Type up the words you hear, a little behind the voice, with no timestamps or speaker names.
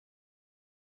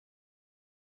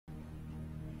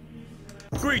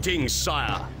Greetings,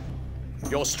 sire.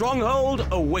 Your stronghold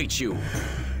awaits you.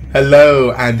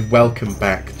 Hello and welcome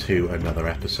back to another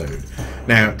episode.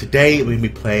 Now today we're going to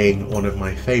be playing one of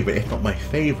my favourite, if not my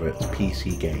favourite,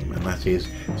 PC game, and that is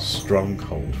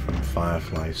Stronghold from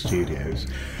Firefly Studios.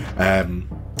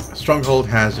 Stronghold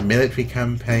has a military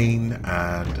campaign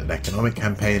and an economic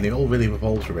campaign, and it all really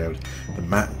revolves around the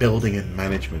map building and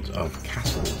management of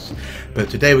castles.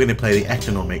 But today we're going to play the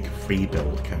economic free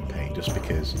build campaign, just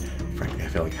because frankly I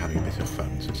feel like having a bit of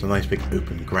fun. So it's a nice big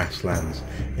open grasslands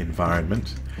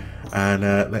environment. And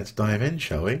let's dive in,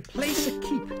 shall we? Place a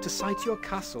keep to site your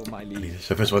castle, my liege.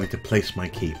 So first of all, I need to place my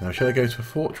keep. Now, should I go to a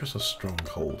fortress or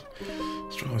stronghold?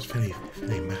 Stronghold's fairly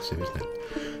massive, isn't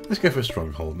it? Let's go for a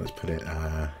stronghold. Let's put it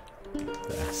there.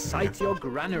 Site your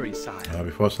granary, sire.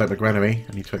 Before I site my granary,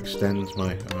 I need to extend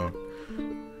my...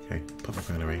 okay, put my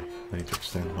granary. I need to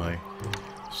extend my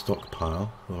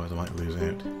stockpile, otherwise I might lose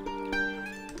out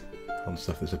on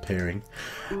stuff that's appearing.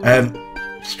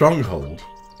 Stronghold,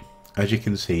 as you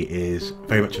can see, is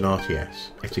very much an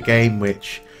RTS. It's a game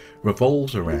which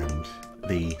revolves around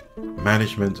the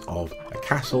management of a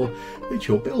castle which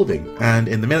you're building, and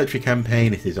in the military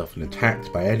campaign it is often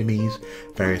attacked by enemies,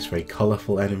 various very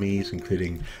colourful enemies,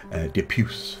 including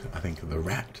Depuce, I think, the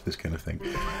rat, this kind of thing,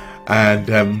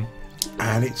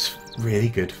 and it's really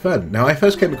good fun. Now, I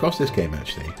first came across this game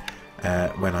actually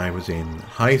when I was in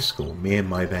high school. Me and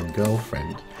my then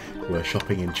girlfriend were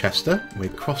shopping in Chester.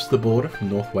 We'd crossed the border from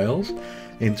North Wales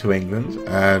into England,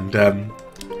 and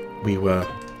we were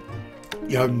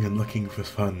young and looking for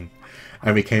fun,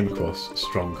 and we came across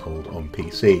Stronghold on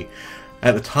PC.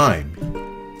 At the time,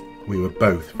 we were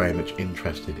both very much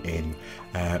interested in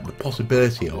the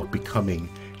possibility of becoming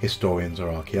historians or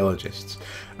archaeologists,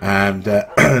 and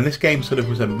this game sort of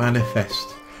was a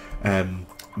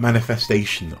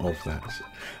manifestation of that.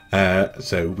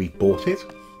 So we bought it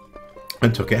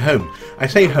and took it home. I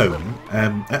say home,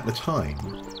 at the time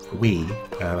we,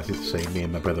 that is to say me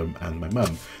and my brother and my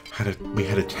mum, had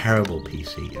a terrible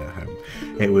PC at home.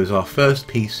 It was our first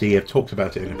PC. I've talked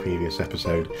about it in a previous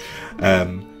episode,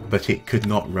 but it could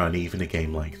not run even a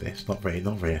game like this, not very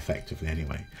effectively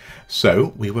anyway.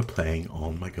 So we were playing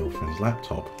on my girlfriend's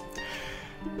laptop,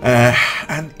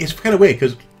 and it's kind of weird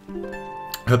because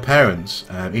her parents,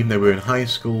 even though we were in high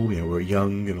school, we were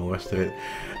young and all the rest of it,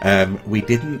 we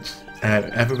didn't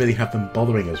ever really have them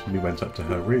bothering us when we went up to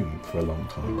her room for a long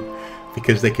time,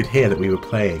 because they could hear that we were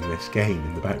playing this game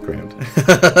in the background.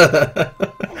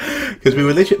 Because we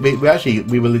were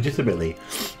legitimately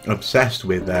obsessed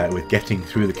with getting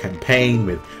through the campaign,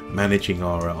 with managing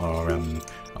our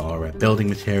building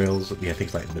materials,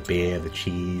 things like the beer, the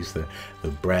cheese, the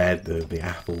bread, the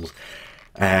apples,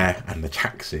 and the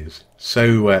taxes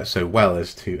so well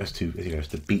as to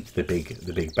beat the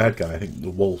big bad guy. I think the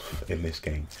wolf in this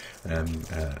game,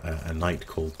 a knight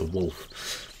called the Wolf.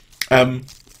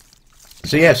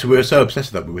 So we were so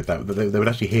obsessed with that they would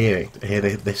actually hear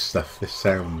this stuff, this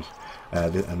sound,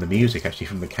 and the music actually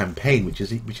from the campaign, which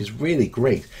is really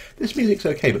great. This music's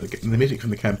okay, but the music from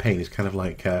the campaign is kind of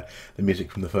like the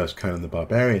music from the first Conan the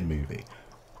Barbarian movie.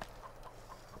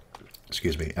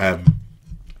 Excuse me.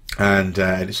 And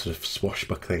it's sort of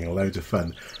swashbuckling and loads of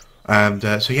fun. And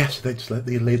so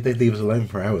they'd leave us alone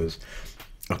for hours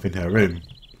up in her room.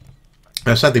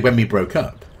 Now, sadly, when we broke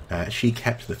up, she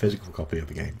kept the physical copy of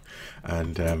the game,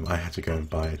 and I had to go and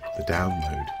buy the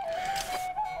download.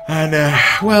 And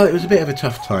it was a bit of a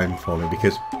tough time for me,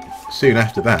 because soon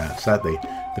after that, sadly,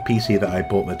 the PC that I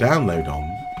bought the download on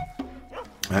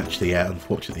actually,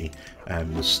 unfortunately,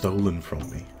 was stolen from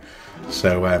me.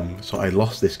 So I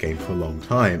lost this game for a long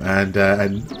time, and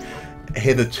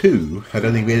hitherto had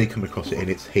only really come across it in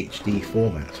its HD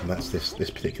format, and that's this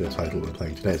particular title we're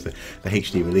playing today. It's the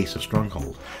HD release of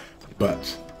Stronghold. But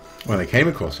when I came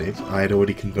across it, I had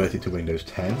already converted to Windows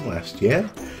 10 last year,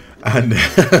 and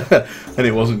and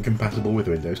it wasn't compatible with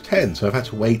Windows 10, so I've had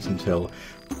to wait until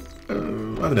I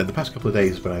don't know, the past couple of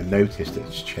days when I noticed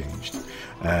it's changed,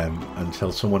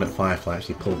 until someone at Firefly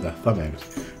actually pulled their thumb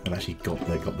out and actually got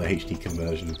the HD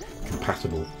conversion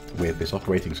compatible with this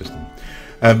operating system.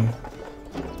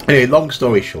 Anyway, long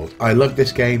story short, I love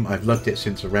this game. I've loved it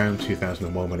since around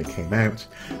 2001 when it came out,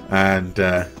 and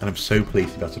I'm so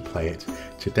pleased to be able to play it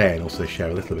today and also share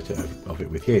a little bit of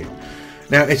it with you.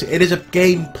 Now, it is a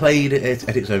game played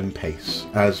at its own pace,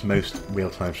 as most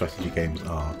real-time strategy games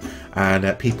are, and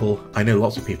I know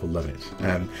lots of people love it.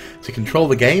 To control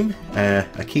the game,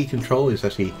 a key control is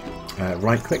actually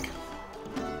right-click,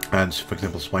 And for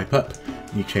example, swipe up,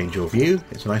 you change your view.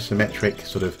 It's an isometric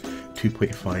sort of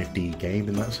 2.5D game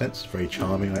in that sense. It's very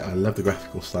charming. I love the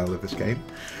graphical style of this game.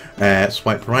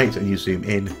 Swipe right and you zoom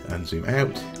in and zoom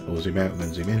out, or zoom out and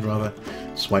then zoom in rather.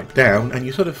 Swipe down and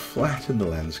you sort of flatten the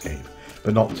landscape,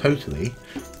 but not totally.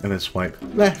 And then swipe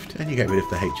left and you get rid of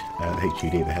the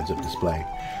HUD, the heads-up display.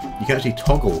 You can actually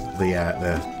toggle the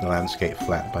landscape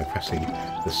flat by pressing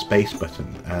the space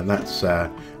button, and that's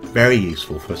very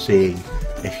useful for seeing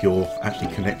if you're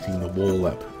actually connecting the wall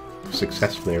up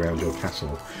successfully around your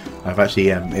castle. I've actually,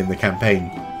 in the campaign,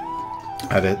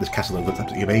 I had this castle that looked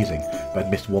absolutely amazing, but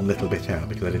I'd missed one little bit out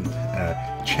because I didn't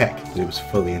check that it was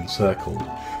fully encircled.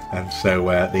 And so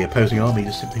the opposing army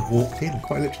just simply walked in,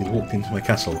 quite literally walked into my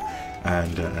castle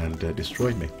and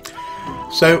destroyed me.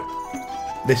 So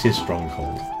this is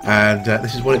Stronghold, and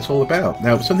this is what it's all about.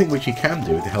 Now, something which you can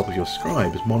do with the help of your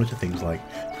scribe is monitor things like,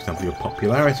 for example, your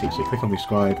popularity. So you click on your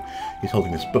scribe, he's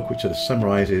holding this book which sort of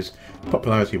summarises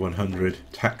popularity 100,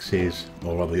 taxes,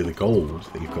 or rather the gold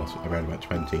that you've got around about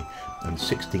 20, and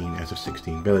 16 out of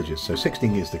 16 villages. So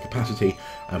 16 is the capacity,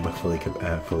 and we're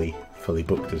fully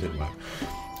booked, as it were.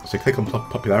 So click on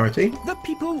popularity. The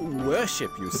people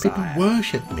worship you, The people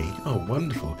worship me. Oh,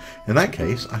 wonderful. In that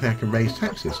case, I think I can raise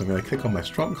taxes. So I'm going to click on my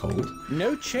stronghold.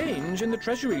 No change in the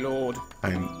treasury, Lord.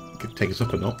 And take us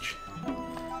up a notch.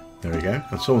 There we go.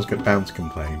 And someone's bound to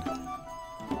complain.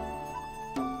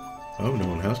 Oh, no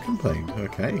one has complained.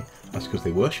 Okay. That's because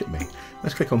they worship me.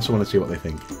 Let's click on someone and see what they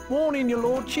think. Morning, your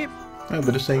lordship. Oh,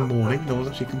 they're just saying morning. No one's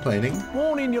actually complaining.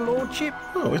 Morning, your lordship.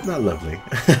 Oh, isn't that lovely?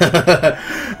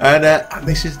 And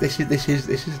this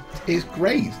is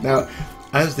great. Now,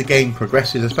 as the game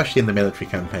progresses, especially in the military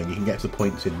campaign, you can get to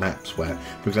points in maps where,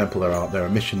 for example, there are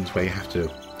missions where you have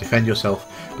to defend yourself,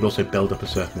 but also build up a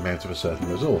certain amount of a certain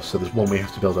resource. So there's one where you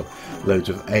have to build up loads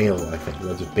of ale, I think,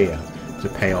 loads of beer, to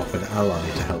pay off an ally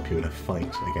to help you in a fight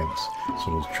against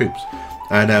someone's troops.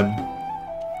 And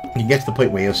you can get to the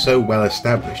point where you're so well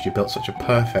established, you've built such a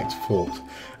perfect fort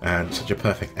and such a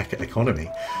perfect economy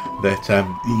that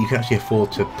you can actually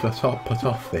afford to put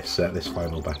off this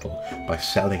final battle by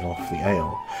selling off the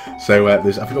ale. So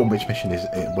there's, I forgot which mission is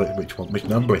which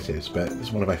number it is, but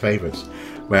it's one of my favourites,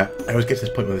 where I always get to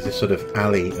this point where there's this sort of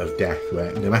alley of death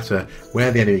where no matter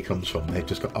where the enemy comes from, they've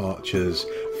just got archers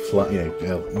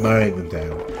mowing them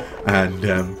down, and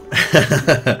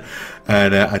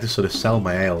and I just sort of sell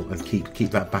my ale and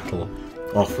keep that battle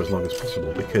off for as long as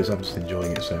possible because I'm just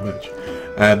enjoying it so much.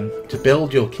 To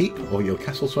build your keep or your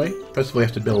castle, first of all you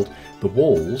have to build the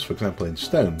walls, for example in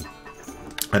stone,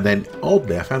 and then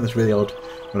oddly, I found this really odd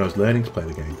when I was learning to play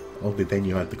the game, oddly then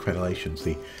you add the crenellations,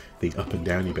 the up and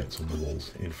downy bits on the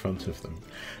walls in front of them.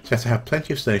 So you have to have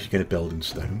plenty of stone if you're going to build in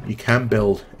stone. You can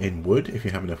build in wood if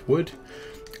you have enough wood.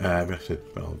 We have to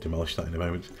demolish that in a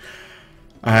moment.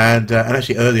 And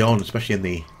actually early on, especially in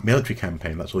the military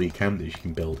campaign, that's all you can do, is you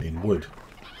can build in wood.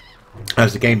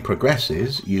 As the game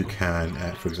progresses, you can,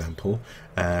 for example,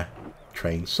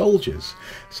 train soldiers.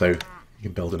 So you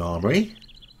can build an armory,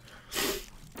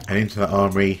 and into that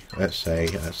armory, let's say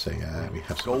we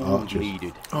have some gold archers.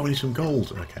 Needed. Oh, we need some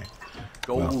gold. Okay.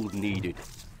 Gold needed.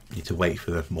 You need to wait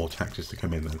for the more taxes to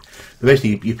come in then. So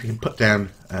basically, you can put down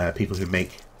people who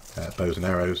make bows and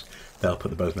arrows. They'll put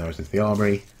the bows and arrows into the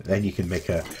armory. Then you can make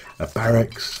a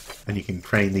barracks, and you can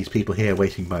train these people here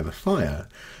waiting by the fire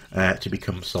to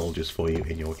become soldiers for you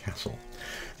in your castle.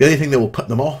 The only thing that will put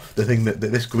them off, the thing that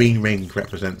this green ring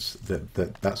represents,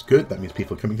 that's good. That means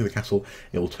people coming to the castle.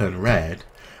 It will turn red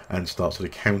and start sort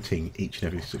of counting each and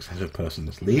every successive person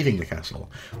that's leaving the castle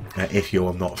if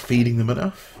you're not feeding them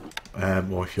enough,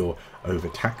 or if you're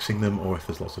overtaxing them, or if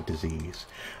there's lots of disease.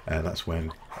 That's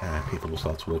when people will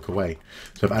start to walk away.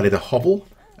 So I've added a hovel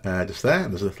just there,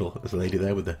 and there's a lady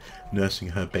there with nursing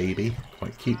her baby,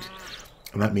 quite cute.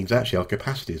 And that means actually our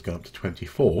capacity has gone up to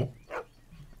 24,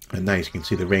 and now you can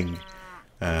see the ring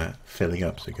filling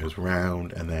up. So it goes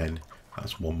round, and then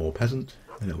that's one more peasant,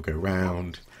 and it'll go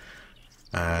round,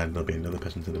 and there'll be another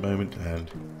peasant in a moment,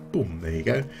 and boom, there you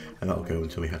go, and that'll go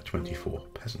until we have 24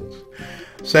 peasants.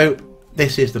 So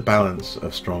this is the balance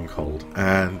of Stronghold,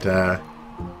 and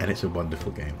it's a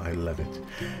wonderful game. I love it.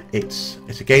 It's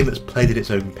a game that's played at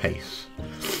its own pace,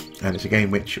 and it's a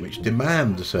game which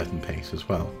demands a certain pace as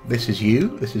well. This is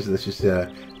you. This is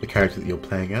the character that you're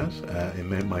playing as.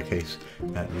 In my case,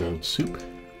 Lord Soup.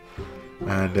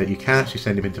 And you can actually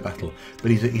send him into battle, but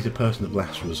he's a person of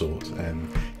last resort,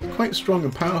 and he's quite strong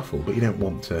and powerful, but you don't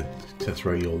want to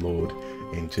throw your lord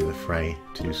into the fray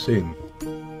too soon.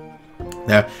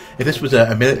 Now, if this was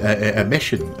a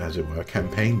mission, as it were, a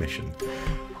campaign mission,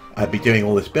 I'd be doing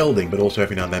all this building, but also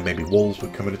every now and then maybe wolves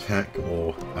would come and attack,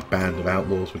 or a band of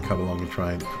outlaws would come along and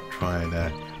try and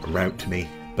rout me.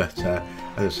 But as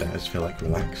I say, I just feel like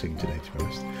relaxing today, to be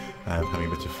honest, having a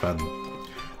bit of fun.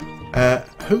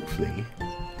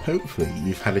 Hopefully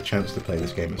you've had a chance to play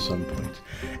this game at some point.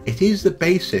 It is the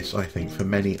basis, I think, for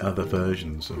many other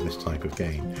versions of this type of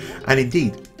game. And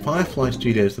indeed, Firefly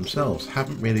Studios themselves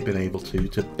haven't really been able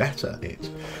to better it.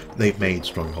 They've made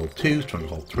Stronghold 2,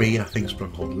 Stronghold 3, I think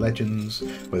Stronghold Legends,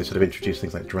 where they sort of introduced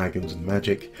things like dragons and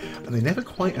magic, and they never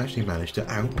quite actually managed to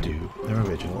outdo their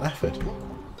original effort.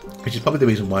 Which is probably the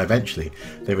reason why eventually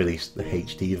they released the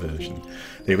HD version.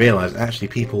 They realised actually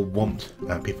people want,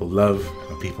 people love,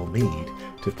 and people need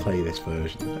to play this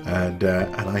version, and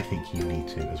I think you need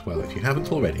to as well. If you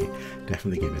haven't already,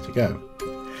 definitely give it a go.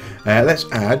 Let's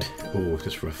add,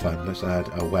 just for fun, let's add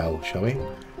a well, shall we?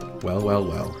 Well.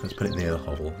 Let's put it near the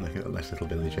hovel. Look at that nice little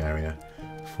village area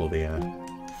for the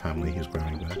family who's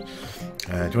growing there. Do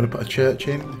you want to put a church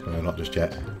in? No, not just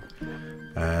yet.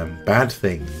 Bad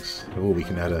things. We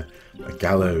can add a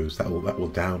gallows. That will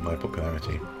down my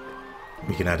popularity.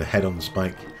 We can add a head on the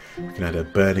spike. We can add a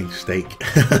burning stake.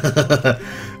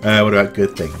 What about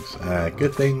good things?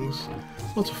 Good things.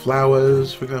 Lots of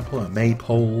flowers, for example, a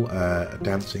maypole, a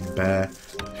dancing bear.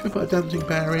 Should we put a dancing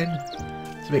bear in?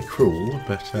 It's a bit cruel,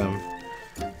 but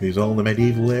these are all the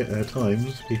medieval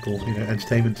times. People,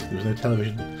 entertainment. There was no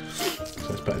television, so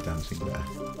let's put a dancing bear.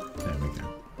 There we go.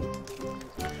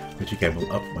 Which again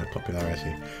will up my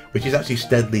popularity, which is actually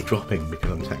steadily dropping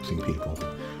because I'm taxing people.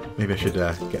 Maybe I should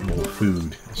get more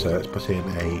food, so let's put in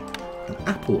an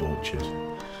apple orchard.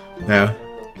 Now,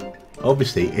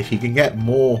 obviously, if you can get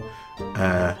more,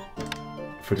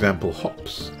 for example,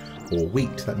 hops or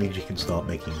wheat, that means you can start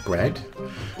making bread.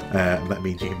 And that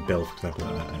means you can build, for example,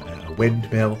 a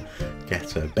windmill,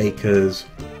 get bakers.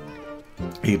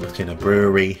 You put in a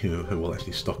brewery who will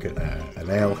actually stock an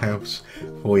ale house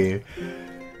for you.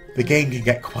 The game can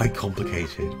get quite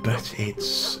complicated, but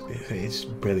it's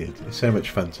brilliant. It's so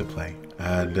much fun to play,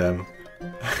 and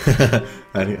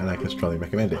I can strongly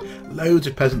recommend it. Loads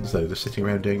of peasants though, just sitting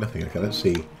around doing nothing. Okay, let's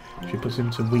see. Should we put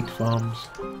in some wheat farms?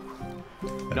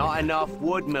 Not enough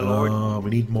wood, my lord. Oh,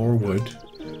 we need more wood.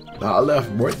 Not enough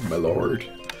wood, my lord.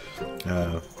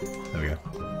 There we go.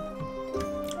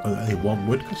 Oh, only one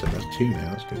wood cutter. That's two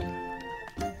now. That's good.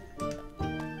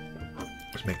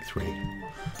 Let's make 3.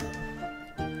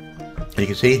 And you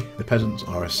can see the peasants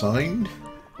are assigned.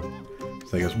 So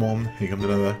there goes 1, here comes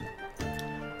another.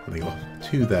 And they go off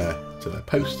to their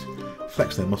post,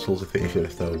 flex their muscles if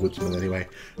they're a woodsman anyway,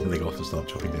 and they go off and start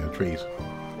chopping down trees.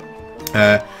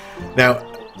 Now,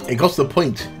 it got to the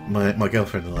point, my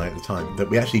girlfriend and I at the time, that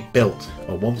we actually built,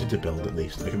 or wanted to build at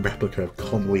least, a replica of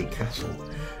Conwy Castle,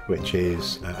 which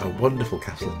is a wonderful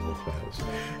castle in North Wales.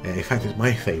 In fact, it's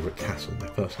my favourite castle, my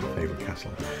personal favourite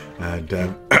castle. And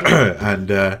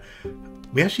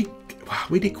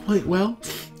we did quite well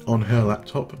on her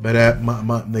laptop, but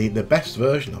the best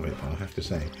version of it, I have to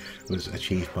say, was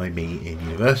achieved by me in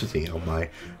university on my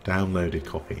downloaded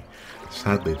copy.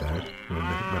 Sadly though,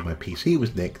 when my PC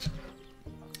was nicked,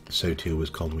 so too was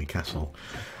Conwy Castle,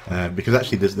 because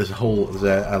actually there's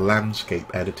a landscape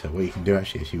editor where you can do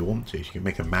actually, if you want to, you can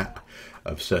make a map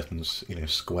of certain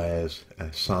squares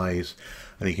size,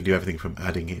 and you can do everything from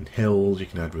adding in hills. You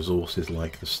can add resources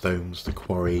like the stones to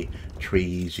quarry,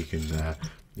 trees. You can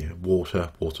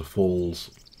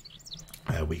waterfalls.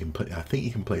 We can put. I think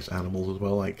you can place animals as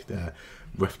well, like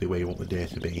roughly where you want the deer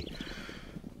to be.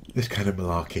 This kind of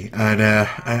malarkey, and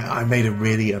I made a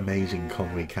really amazing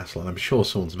Conwy Castle, and I'm sure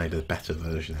someone's made a better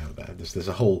version out there. There's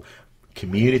a whole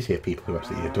community of people who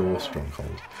absolutely adore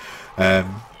Stronghold,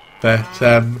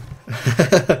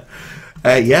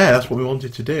 yeah, that's what we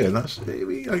wanted to do, and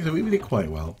we did quite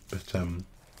well, but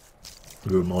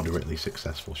we were moderately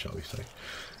successful, shall we say.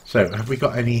 So, have we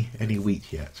got any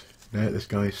wheat yet? No, this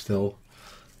guy's still.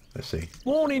 Let's see.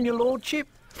 Morning, your lordship.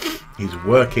 He's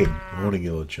working. Morning,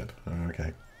 your lordship.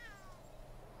 Okay.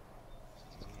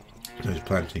 So he's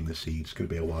planting the seeds. It's going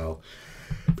to be a while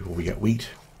before we get wheat.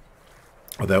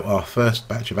 Although our first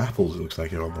batch of apples, it looks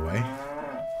like, are on the way.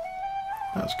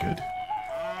 That's good.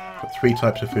 Got 3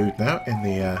 types of food now in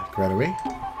the granary.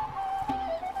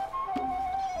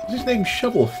 Is his name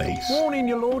Shovelface? Morning,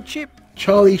 your lordship.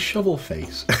 Charlie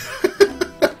Shovelface.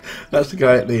 That's the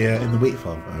guy at in the wheat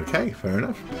farm. Okay, fair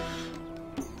enough.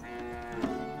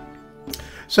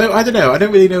 So I don't know. I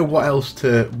don't really know what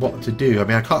to do. I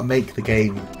mean, I can't make the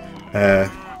game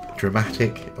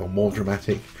dramatic or more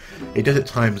dramatic. It does at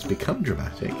times become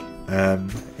dramatic,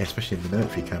 especially in the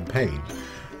military campaign.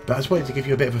 But I just wanted to give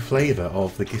you a bit of a flavour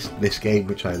of this game,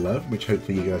 which I love, which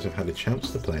hopefully you guys have had a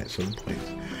chance to play at some point.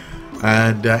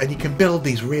 And you can build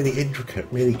these really intricate,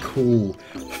 really cool,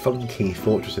 funky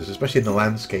fortresses, especially in the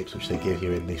landscapes which they give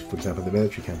you in the, for example, the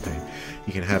military campaign.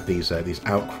 You can have these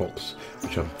outcrops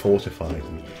which are fortified,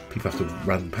 and people have to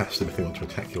run past them if they want to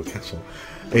attack your castle.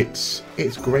 It's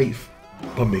great,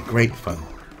 great fun,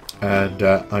 and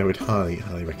I would highly,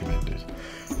 highly recommend it.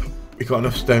 We've got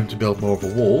enough stone to build more of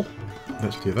a wall.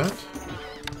 Let's do that.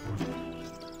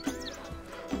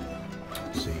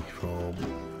 Let's see, from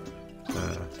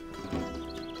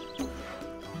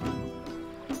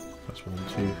that's 1,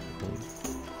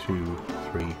 2,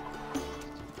 3,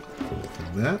 4 from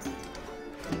there.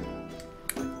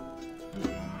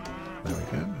 There we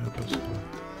go. I'll put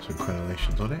some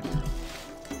crenellations on it.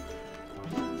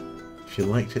 If you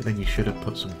liked it, then you should have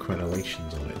put some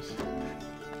crenellations on it.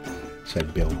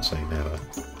 Said Beyonce never.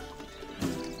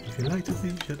 If you liked it,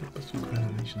 then you should have put some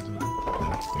crenellations on it.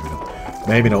 No,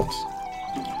 maybe not.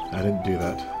 I didn't do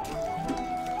that.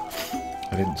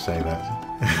 I didn't say that.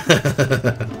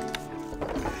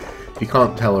 If you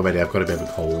can't tell already, I've got a bit of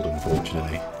a cold,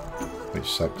 unfortunately, which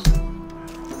sucks.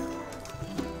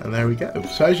 And there we go.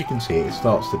 So as you can see, it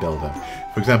starts to build up.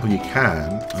 For example, you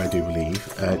can, I do believe,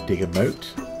 dig a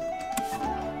moat.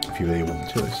 If you really want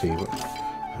to. Let's see,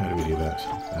 how do we do that?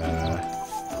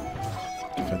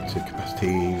 Defensive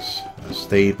capacities,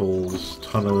 stables,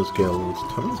 tunnelers guild,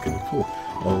 cool.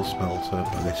 Oil smelter,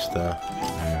 ballista,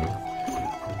 no.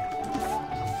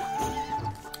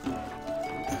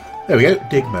 There we go,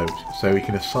 dig moat. So we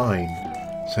can assign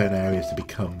certain areas to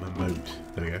become a moat.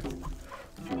 There we go.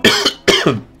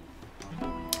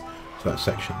 So that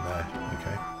section there,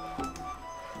 okay.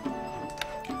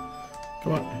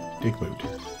 Come on, dig moat.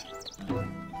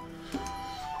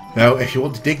 Now, if you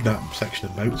want to dig that section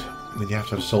of moat, then you have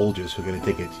to have soldiers who are going to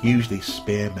dig it. Usually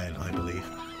spearmen, I believe.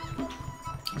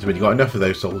 So when you've got enough of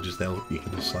those soldiers, you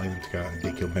can assign them to go out and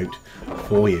dig your moat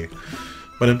for you.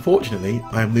 But unfortunately,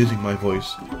 I am losing my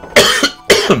voice.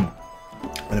 And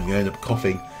I'm going to end up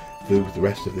coughing through the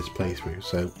rest of this playthrough.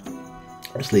 So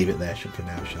let's leave it there for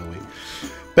now, shall we?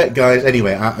 But guys,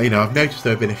 anyway, I've noticed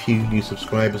there have been a few new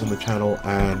subscribers on the channel,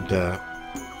 and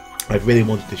I've really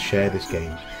wanted to share this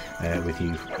game with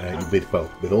you,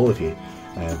 with all of you,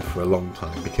 for a long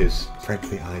time, because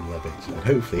frankly I love it, and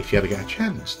hopefully if you ever get a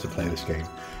chance to play this game,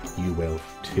 you will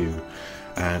too.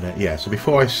 And yeah, so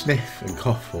before I sniff and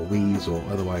cough or wheeze or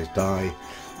otherwise die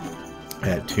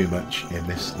too much in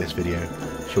this video,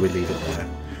 shall we leave it there?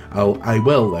 I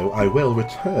will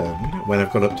return when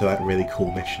I've got up to that really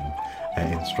cool mission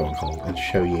in Stronghold and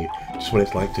show you just what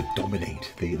it's like to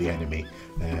dominate the enemy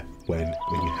when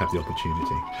you have the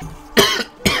opportunity.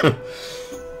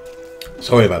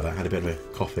 Sorry about that, I had a bit of a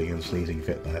coughing and sneezing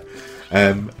fit there.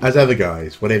 As ever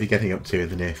guys, whatever you're getting up to in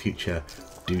the near future,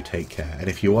 do take care. And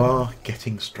if you are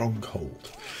getting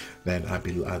Stronghold, then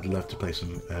I'd love to play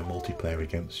some multiplayer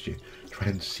against you. Try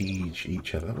and siege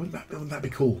each other. Wouldn't that be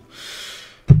cool?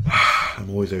 I'm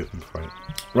always open for it.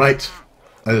 Right,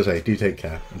 as I say, do take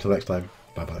care. Until next time,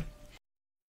 bye bye.